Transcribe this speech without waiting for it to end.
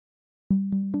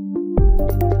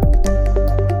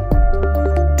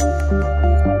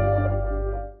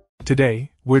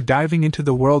Today, we're diving into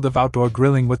the world of outdoor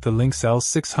grilling with the Lynx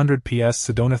L600PS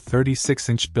Sedona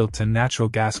 36-inch built-in natural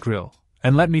gas grill.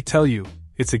 And let me tell you,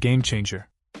 it's a game changer.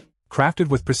 Crafted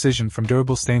with precision from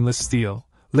durable stainless steel,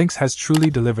 Lynx has truly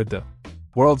delivered the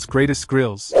world's greatest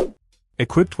grills.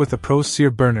 Equipped with a Pro Sear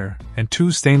burner and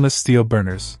 2 stainless steel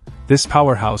burners, this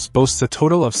powerhouse boasts a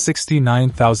total of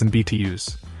 69,000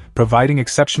 BTUs, providing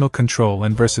exceptional control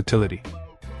and versatility.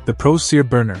 The Pro Sear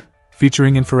burner,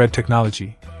 featuring infrared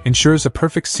technology, ensures a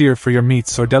perfect sear for your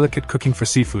meats or delicate cooking for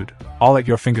seafood, all at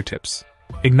your fingertips.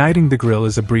 Igniting the grill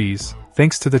is a breeze,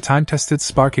 thanks to the time-tested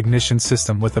spark ignition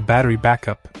system with a battery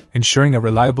backup, ensuring a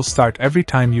reliable start every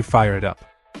time you fire it up.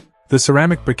 The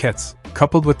ceramic briquettes,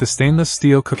 coupled with the stainless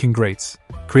steel cooking grates,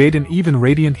 create an even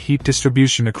radiant heat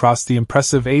distribution across the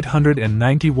impressive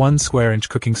 891 square-inch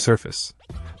cooking surface.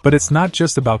 But it's not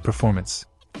just about performance.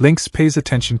 Lynx pays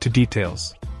attention to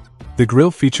details. The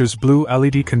grill features blue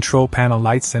LED control panel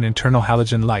lights and internal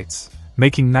halogen lights,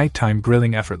 making nighttime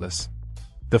grilling effortless.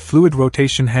 The fluid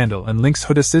rotation handle and Lynx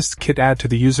Hood Assist kit add to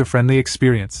the user-friendly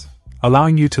experience,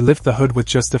 allowing you to lift the hood with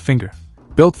just a finger.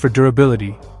 Built for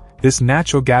durability, this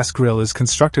natural gas grill is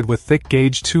constructed with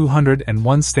thick-gauge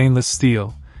 201 stainless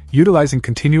steel, utilizing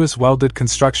continuous welded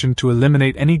construction to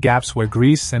eliminate any gaps where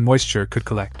grease and moisture could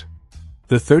collect.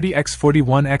 The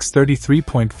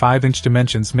 30x41x33.5-inch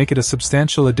dimensions make it a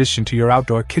substantial addition to your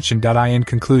outdoor kitchen. In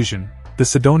conclusion, the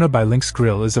Sedona by Lynx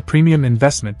grill is a premium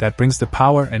investment that brings the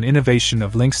power and innovation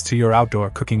of Lynx to your outdoor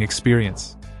cooking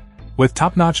experience. With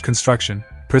top-notch construction,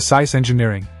 precise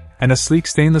engineering, and a sleek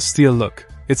stainless steel look,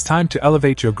 it's time to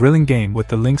elevate your grilling game with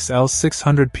the Lynx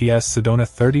L600PS Sedona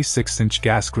 36-inch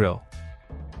gas grill.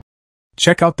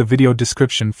 Check out the video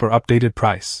description for updated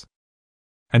price.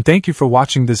 And thank you for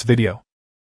watching this video.